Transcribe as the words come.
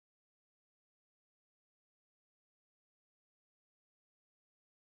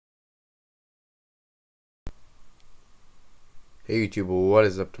Hey YouTube, what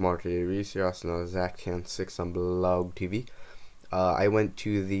is up? Tomorrow today, Reese here, also known as Zach6 on Blog TV. I went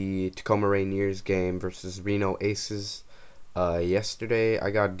to the Tacoma Rainiers game versus Reno Aces yesterday.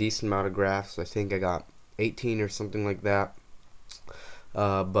 I got a decent amount of graphs. I think I got 18 or something like that.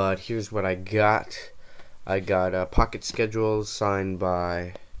 But here's what I got. I got pocket schedules signed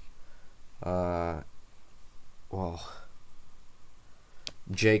by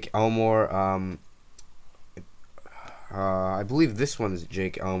Jake Elmore. I believe this one's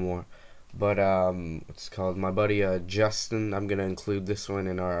Jake Elmore, but what's it called? My buddy Justin. I'm gonna include this one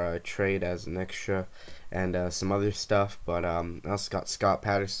in our trade as an extra, and some other stuff. But I also got Scott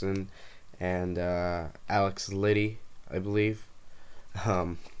Patterson and Alex Liddi, I believe.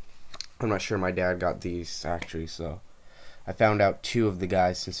 I'm not sure. My dad got these actually, so I found out two of the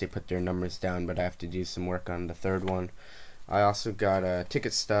guys since they put their numbers down, but I have to do some work on the third one. I also got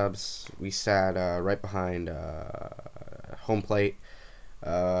ticket stubs. We sat right behind home plate.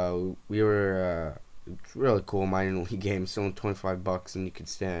 We were it's really cool minor league game. It's only $25, and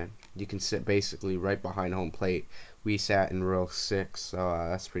you can sit basically right behind home plate. We sat in row 6, so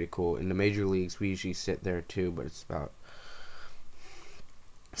that's pretty cool. In the major leagues, we usually sit there too, but it's about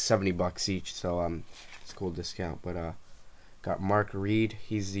 $70 each, so it's a cool discount. But got Mark Reed.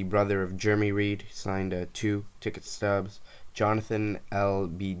 He's the brother of Jeremy Reed. He signed 2 ticket stubs. Jonathan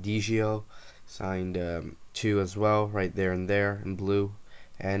Albaladejo signed 2 as well, right there and there in blue.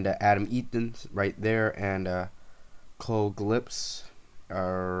 And Adam Eaton right there, and Cole Glips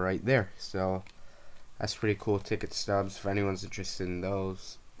are right there. So that's pretty cool ticket stubs if anyone's interested in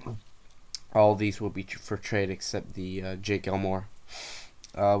those. All these will be for trade except the Jake Elmore.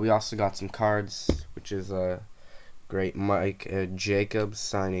 We also got some cards, which is great. Mike Jacobs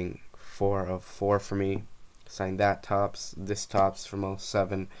signing 4 of 4 for me. Signed that Topps. This Topps from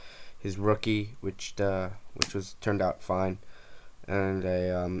 07. His rookie, which was turned out fine, and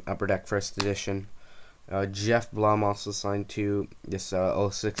a Upper Deck first edition. Geoff Blum also signed 2. This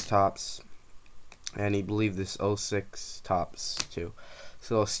 06 Topps, and he believed this 06 Topps too.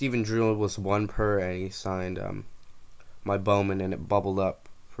 So Steven Drew was 1 per, and he signed my Bowman, and it bubbled up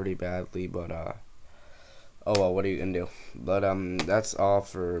pretty badly, but oh well, what are you gonna do? But that's all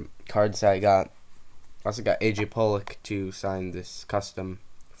for cards I got. I also got A.J Pollock to sign this custom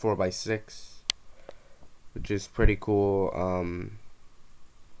 4x6, which is pretty cool.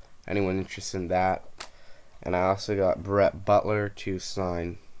 Anyone interested in that? And I also got Butler to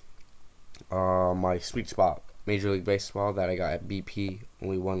sign my sweet spot Major League Baseball that I got at BP.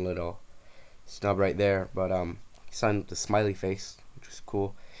 Only one little snub right there, but he signed with the smiley face, which was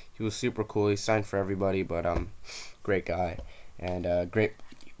cool. He was super cool. He signed for everybody, but great guy, and great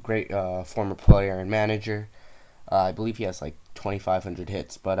former player and manager. I believe he has like 2,500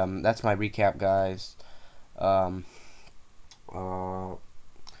 hits. But that's my recap, guys. Yeah,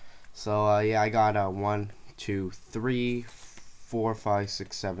 I got 1, 2, 3, 4, 5,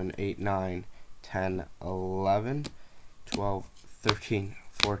 6, 7, 8, 9, 10, 11, 12, 13,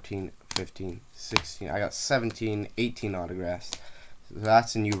 14, 15, 16. I got 17, 18 autographs. So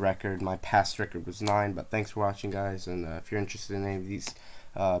that's a new record. My past record was 9. But thanks for watching, guys. And if you're interested in any of these,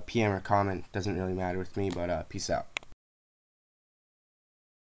 PM or comment. Doesn't really matter with me, but peace out.